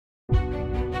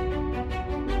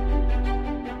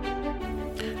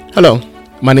Hello,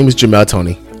 my name is Jamel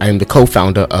Tony. I am the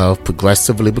co-founder of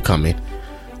Progressively Becoming.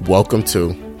 Welcome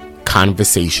to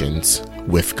Conversations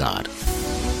with God.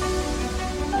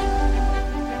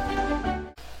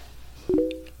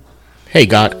 Hey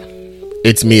God,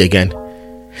 it's me again.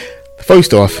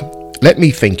 First off, let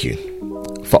me thank you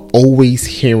for always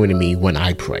hearing me when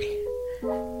I pray.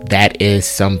 That is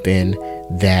something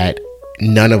that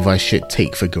none of us should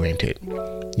take for granted.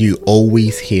 You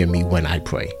always hear me when I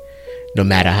pray. No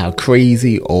matter how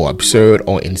crazy or absurd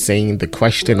or insane the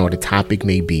question or the topic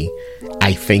may be,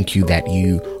 I thank you that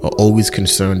you are always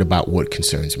concerned about what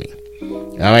concerns me.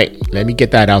 All right, let me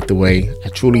get that out the way. I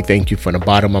truly thank you from the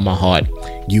bottom of my heart.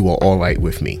 You are all right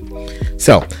with me.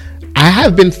 So I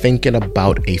have been thinking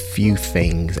about a few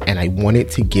things and I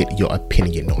wanted to get your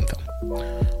opinion on them.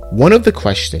 One of the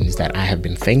questions that I have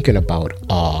been thinking about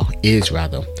is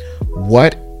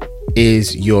what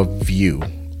is your view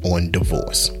on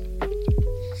divorce?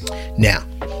 Now,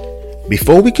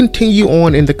 before we continue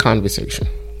on in the conversation,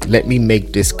 let me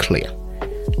make this clear.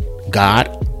 God,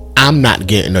 I'm not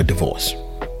getting a divorce.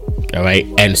 All right.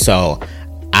 And so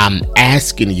I'm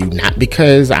asking you, not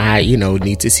because I,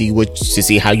 need to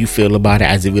see how you feel about it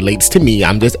as it relates to me.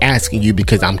 I'm just asking you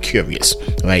because I'm curious.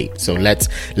 Right. So let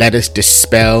us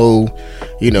dispel,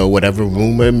 whatever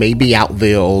rumor may be out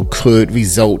there or could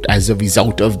result as a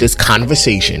result of this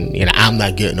conversation. I'm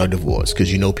not getting a divorce because,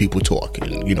 people talk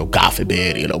and, God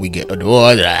forbid, we get a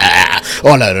divorce,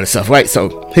 all that other stuff. Right.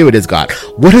 So here it is, God.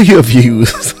 What are your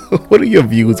views? What are your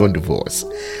views on divorce?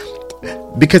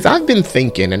 Because I've been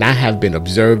thinking and I have been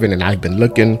observing and I've been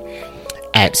looking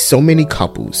at so many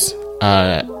couples.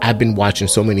 I've been watching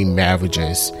so many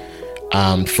marriages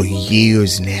for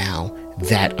years now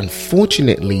that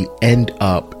unfortunately end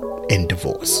up in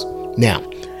divorce. Now,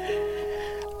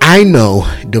 I know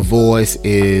divorce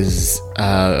is,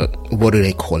 what do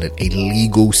they call it? A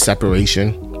legal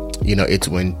separation. It's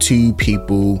when two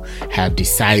people have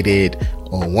decided,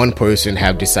 or one person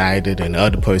have decided and the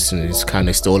other person is kind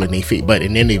of stolen their feet. But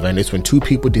in any event, it's when two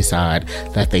people decide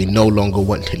that they no longer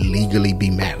want to legally be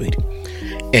married.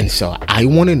 And so I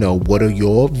want to know, what are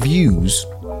your views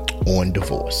on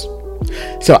divorce?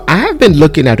 So I have been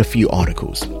looking at a few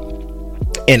articles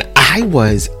and I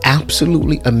was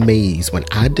absolutely amazed when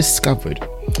I discovered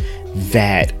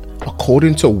that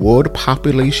according to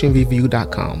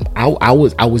worldpopulationreview.com, I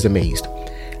was amazed.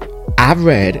 I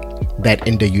read that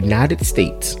in the United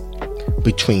States,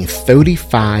 between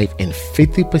 35 and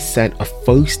 50% of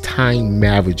first-time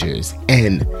marriages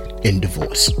end in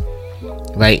divorce.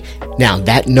 Right? Now,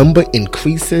 that number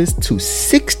increases to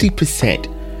 60%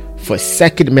 for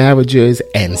second marriages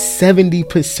and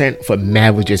 70% for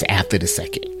marriages after the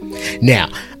second. Now,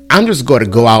 I'm just going to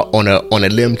go out on a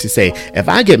limb to say, if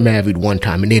I get married one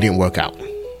time and it didn't work out,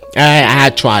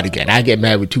 I tried again. I get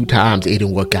married 2 times, it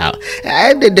didn't work out.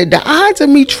 The odds of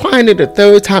me trying it a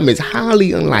third time is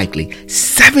highly unlikely.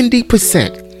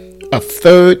 70% of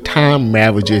third-time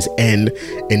marriages end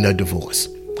in a divorce.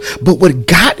 But what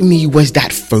got me was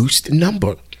that first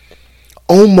number.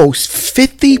 Almost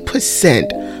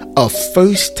 50% of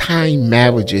first-time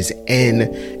marriages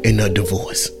end in a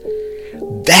divorce.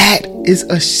 That is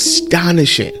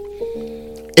astonishing.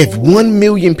 If 1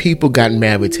 million people got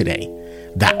married today,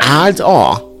 the odds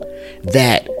are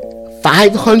that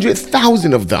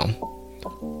 500,000 of them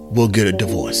will get a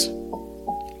divorce.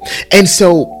 And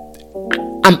so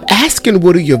I'm asking,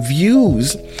 what are your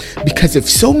views? Because if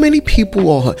so many people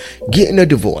are getting a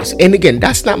divorce, and again,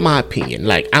 that's not my opinion.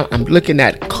 Like I'm looking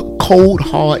at cold,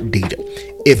 hard data.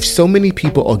 If so many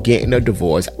people are getting a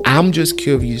divorce, I'm just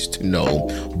curious to know,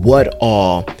 what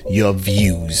are your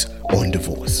views on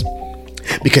divorce?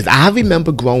 Because I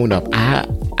remember growing up, I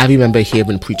remember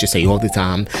hearing preachers say all the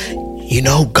time,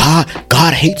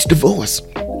 God hates divorce.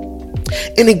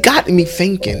 And it got me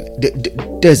thinking,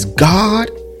 does God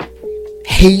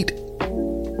hate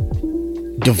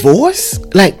divorce?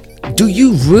 Like, do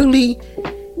you really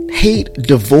hate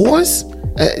divorce?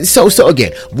 So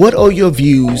again, what are your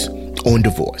views on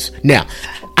divorce? Now,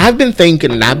 I've been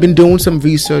thinking and I've been doing some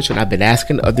research and I've been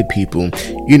asking other people,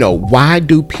 why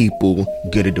do people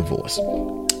get a divorce?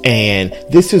 And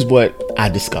this is what I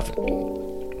discovered.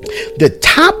 The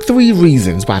top 3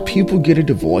 reasons why people get a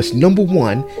divorce, number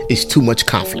 1 is too much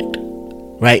conflict,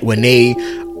 right? When they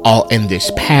are in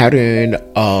this pattern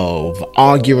of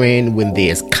arguing, when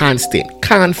there's constant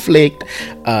conflict,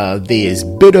 there's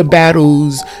bitter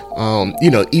battles,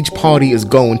 each party is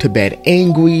going to bed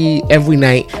angry every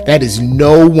night. That is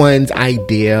no one's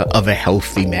idea of a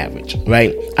healthy marriage,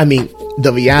 right? I mean,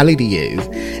 the reality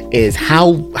is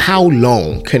how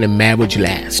long can a marriage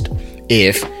last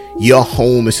if your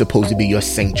home is supposed to be your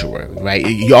sanctuary, right?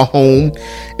 Your home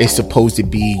is supposed to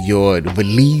be your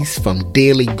release from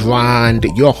daily grind.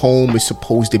 Your home is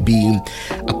supposed to be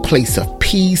a place of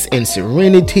peace and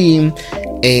serenity,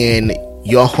 and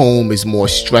your home is more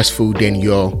stressful than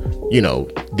your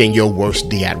worst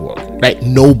day at work, right?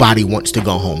 Nobody wants to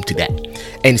go home to that.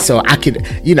 And so I could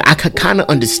kind of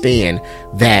understand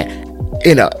that,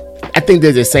 I think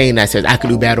there's a saying that says I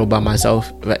could do battle by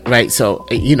myself, right? So,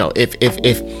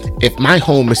 if my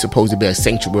home is supposed to be a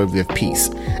sanctuary of peace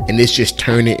and it's just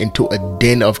turning into a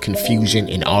den of confusion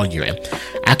and arguing,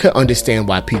 I could understand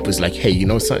why people's like, hey, you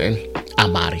know something?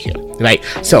 I'm out of here, right?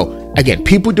 So again,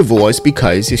 people divorce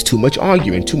because there's too much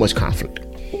arguing, too much conflict.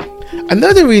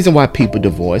 Another reason why people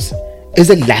divorce is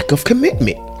a lack of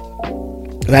commitment,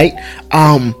 right?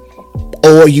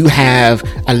 Or you have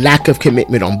a lack of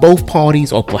commitment on both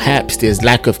parties, or perhaps there's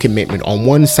lack of commitment on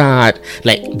one side.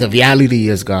 Like, the reality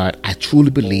is, God, I truly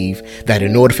believe that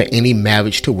in order for any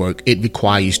marriage to work, it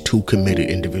requires two committed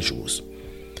individuals.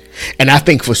 And I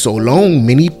think for so long,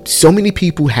 so many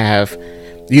people have,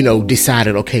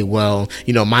 decided, okay, well,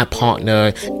 my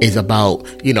partner is about,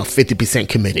 50%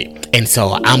 committed. And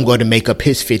so I'm going to make up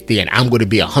his 50 and I'm going to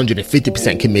be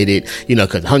 150% committed,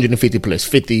 because 150 plus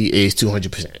 50 is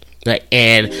 200%. Right.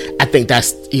 And I think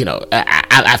that's,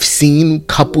 I've seen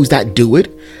couples that do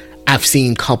it. I've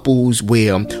seen couples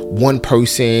where one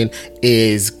person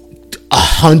is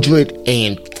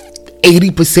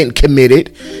 180%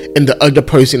 committed and the other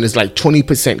person is like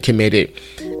 20% committed.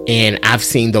 And I've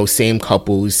seen those same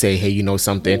couples say, hey, you know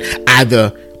something,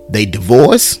 either they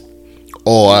divorce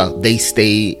or they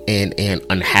stay in an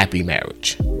unhappy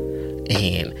marriage.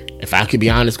 And if I could be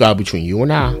honest, God, between you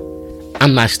and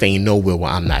I'm not staying nowhere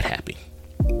where I'm not happy.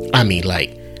 I mean,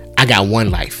 like, I got one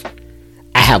life.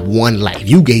 I have one life.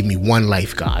 You gave me one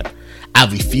life, God. I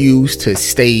refuse to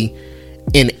stay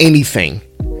in anything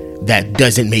that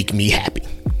doesn't make me happy.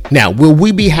 Now, will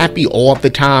we be happy all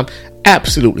the time?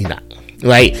 Absolutely not.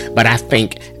 Right? But I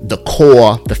think the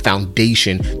core, the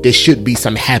foundation, there should be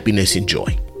some happiness and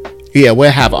joy. Yeah,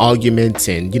 we'll have arguments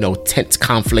and, tense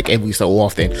conflict every so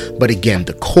often. But again,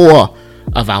 the core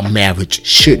of our marriage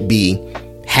should be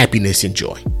happiness and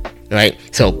joy, right?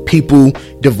 So people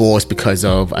divorce because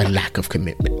of a lack of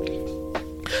commitment.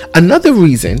 Another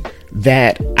reason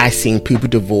that I've seen people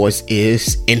divorce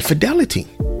is infidelity.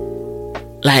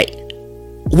 Like,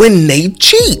 when they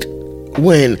cheat,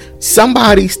 when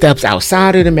somebody steps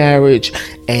outside of the marriage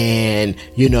and,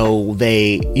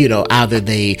 either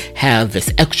they have this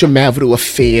extramarital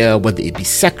affair, whether it be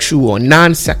sexual or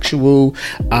non-sexual,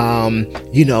 and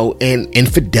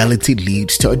infidelity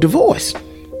leads to a divorce.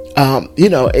 I've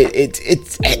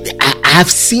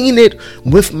seen it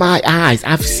with my eyes.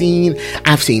 I've seen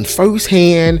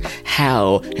firsthand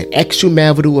how an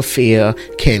extramarital affair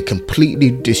can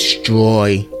completely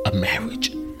destroy a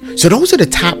marriage. So those are the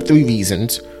top three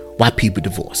reasons why people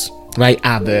divorce, right?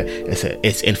 Either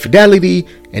it's infidelity,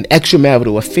 an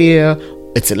extramarital affair,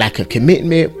 it's a lack of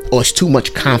commitment, or it's too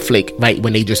much conflict, right,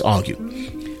 when they just argue.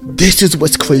 This is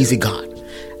what's crazy, God.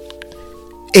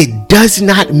 It does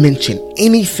not mention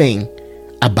anything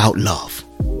about love.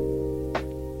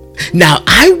 Now,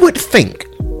 I would think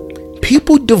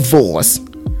people divorce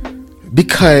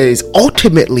because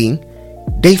ultimately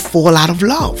they fall out of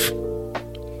love.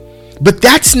 But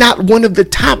that's not one of the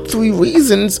top three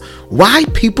reasons why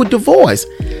people divorce.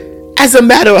 As a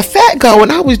matter of fact, God,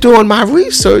 when I was doing my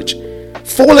research,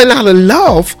 falling out of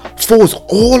love falls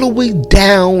all the way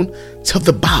down to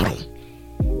the bottom.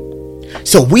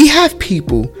 So we have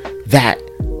people that,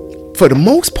 for the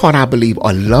most part, I believe,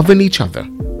 are loving each other.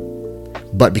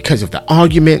 But because of the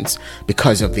arguments,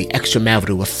 because of the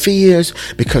extramarital affairs,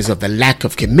 because of the lack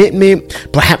of commitment,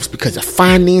 perhaps because of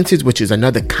finances, which is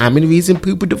another common reason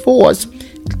people divorce,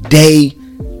 they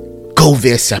go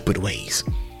their separate ways.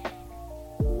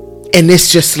 And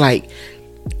it's just like,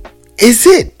 is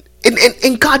it,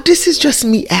 and God, this is just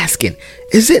me asking,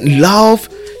 isn't love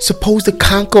supposed to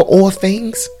conquer all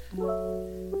things?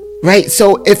 Right?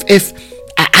 So if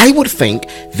I would think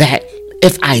that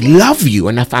if I love you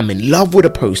and if I'm in love with a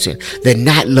person, then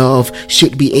that love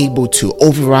should be able to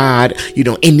override,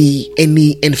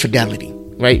 any infidelity,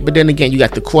 right? But then again, you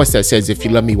got the course that says, if you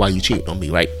love me, why you cheating on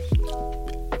me, right?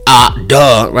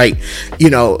 Right?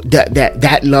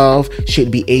 That love should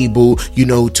be able,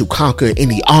 to conquer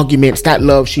any arguments. That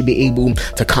love should be able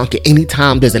to conquer any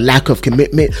time there's a lack of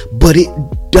commitment, but it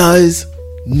does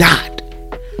not.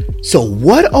 So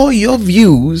what are your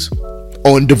views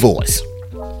on divorce?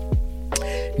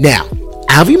 Now,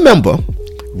 I remember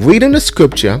reading the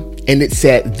scripture and it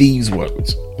said these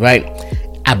words, right?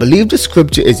 I believe the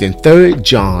scripture is in 3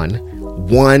 John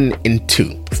 1 and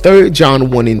 2. 3 John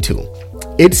 1 and 2.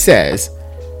 It says,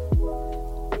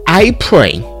 I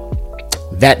pray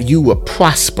that you will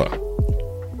prosper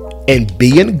and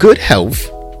be in good health,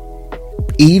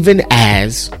 even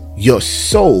as your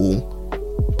soul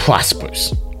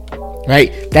prospers.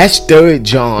 Right? That's 3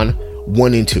 John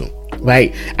 1 and 2.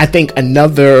 Right? I think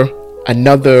another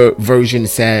version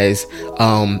says,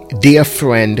 dear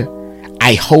friend,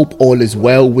 I hope all is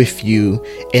well with you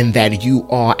and that you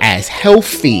are as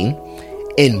healthy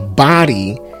in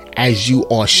body as you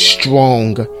are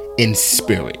strong in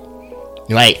spirit.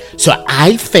 Right? So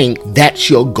I think that's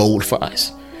your goal for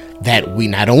us, that we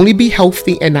not only be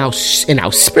healthy in our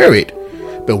spirit,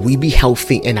 but we be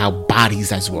healthy in our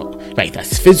bodies as well. Right?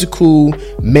 That's physical,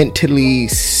 mentally,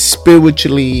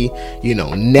 spiritually,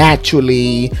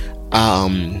 naturally,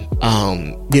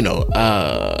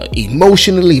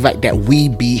 emotionally, right? That we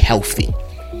be healthy.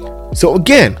 So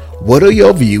again, what are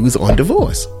your views on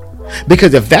divorce?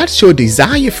 Because if that's your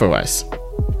desire for us,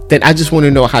 then I just want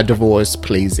to know how divorce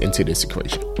plays into this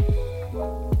equation.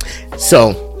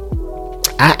 So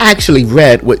I actually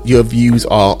read what your views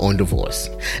are on divorce,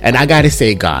 and I gotta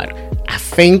say, God, I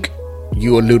think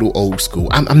you're a little old school.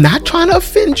 I'm not trying to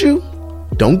offend you,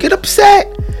 don't get upset,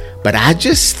 but I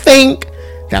just think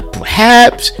that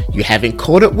perhaps you haven't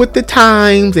caught up with the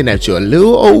times and that you're a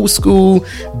little old school,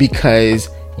 because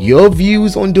your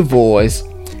views on divorce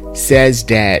says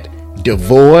that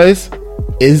divorce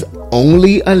is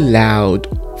only allowed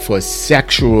for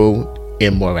sexual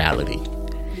immorality.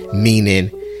 Meaning,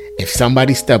 if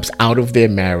somebody steps out of their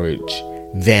marriage,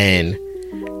 then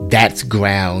that's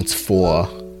grounds for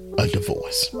a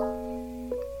divorce.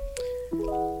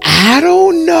 I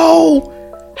don't know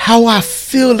how I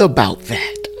feel about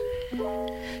that.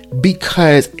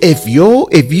 Because if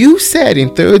you said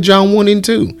in 3 John 1 and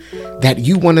 2 that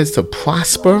you want us to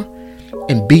prosper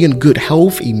and be in good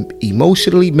health,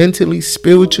 emotionally, mentally,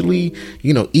 spiritually,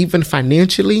 even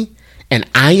financially, and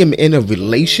I am in a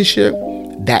relationship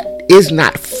that is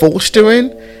not fostering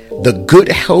the good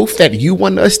health that you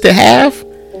want us to have,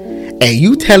 and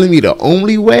you telling me the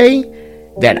only way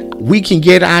that we can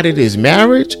get out of this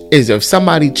marriage is if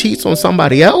somebody cheats on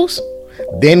somebody else,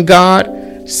 then God,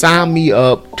 sign me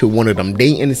up to one of them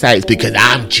dating sites, because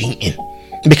I'm cheating,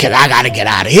 because I gotta get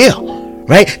out of here.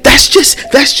 Right? That's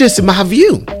just my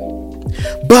view.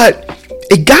 But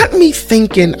it got me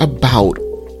thinking about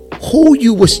who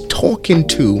you was talking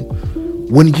to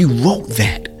when you wrote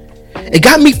that. It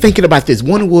got me thinking about this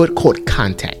one word called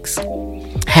context.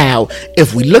 How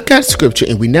if we look at scripture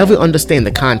and we never understand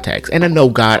the context, and I know,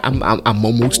 God, I'm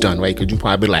almost done, right? Because you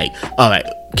probably like, all right,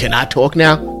 can I talk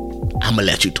now? I'm gonna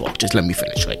let you talk. Just let me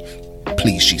finish, right?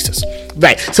 Please, Jesus.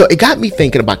 Right. So it got me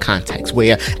thinking about context,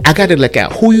 where I got to look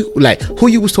at who you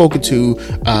was talking to,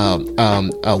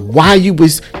 why you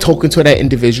was talking to that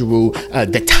individual,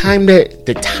 the time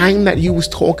that you was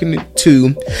talking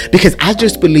to, because I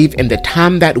just believe in the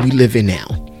time that we live in now.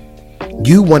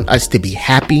 You want us to be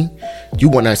happy. You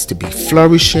want us to be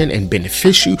flourishing and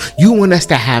beneficial. You want us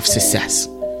to have success.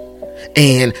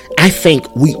 And I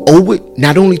think we owe it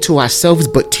not only to ourselves,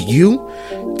 but to you,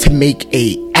 to make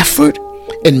a effort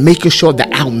in making sure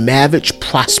that our marriage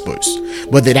prospers,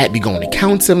 whether that be going to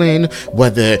counseling,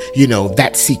 whether,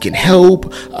 that's seeking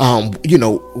help,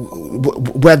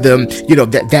 whether,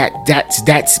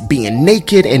 that's being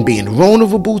naked and being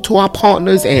vulnerable to our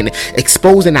partners and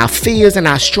exposing our fears and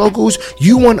our struggles.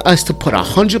 You want us to put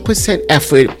 100%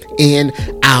 effort in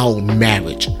our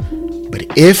marriage. But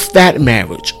if that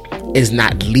marriage is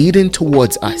not leading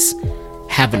towards us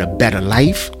having a better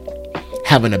life,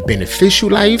 having a beneficial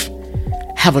life,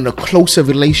 having a closer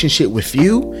relationship with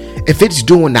you, if it's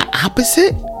doing the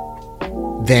opposite,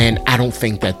 then I don't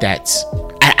think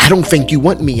I don't think you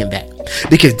want me in that.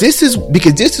 Because this is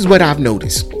what I've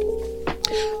noticed.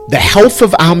 The health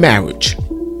of our marriage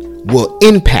will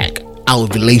impact our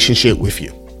relationship with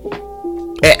you.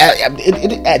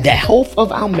 The health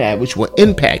of our marriage will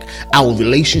impact our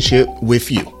relationship with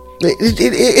you.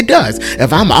 It does.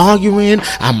 If I'm arguing,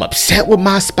 I'm upset with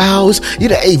my spouse,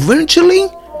 eventually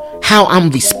how I'm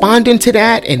responding to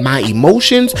that and my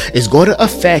emotions is going to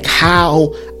affect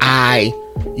how I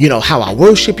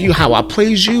worship you, how I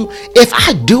praise you, if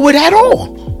I do it at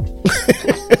all.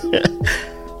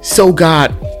 So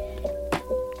God,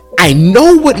 I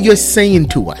know what you're saying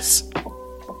to us,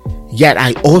 yet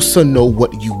I also know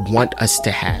what you want us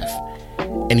to have,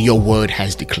 and your word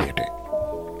has declared it.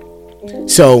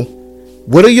 So,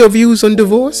 what are your views on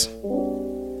divorce?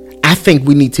 I think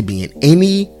we need to be in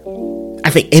any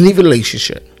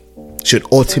relationship should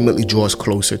ultimately draw us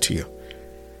closer to you.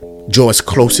 Draw us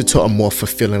closer to a more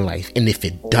fulfilling life. And if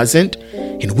it doesn't,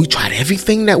 and we tried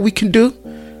everything that we can do,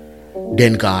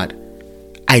 then God,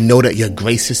 I know that your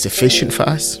grace is sufficient for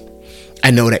us.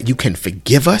 I know that you can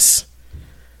forgive us,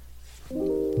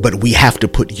 but we have to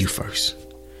put you first.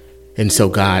 And so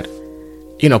God,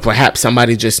 perhaps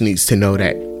somebody just needs to know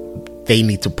that they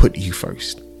need to put you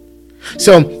first.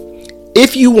 So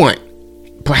if you want,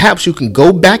 perhaps you can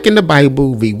go back in the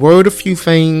Bible, reword a few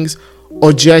things,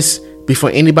 or just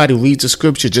before anybody reads the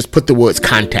scripture, just put the words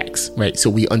context, right? So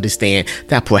we understand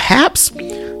that perhaps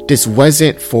this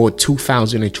wasn't for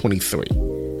 2023,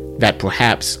 that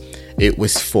perhaps it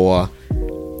was for,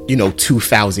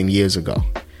 2,000 years ago.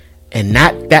 And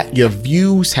not that your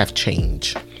views have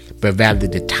changed, but rather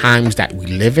the times that we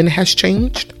live in has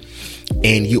changed.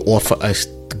 And you offer us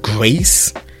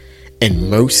grace and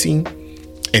mercy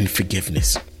and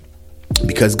forgiveness.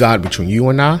 Because God, between you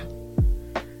and I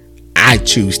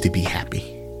choose to be happy.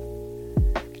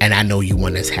 And I know you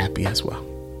want us happy as well.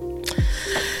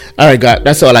 All right, God,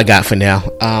 that's all I got for now.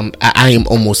 I am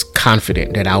almost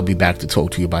confident that I'll be back to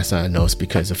talk to you about something else,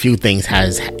 because a few things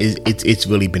it's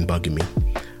really been bugging me.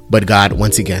 But God,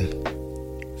 once again,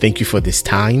 thank you for this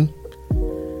time.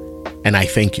 And I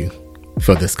thank you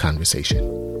for this conversation.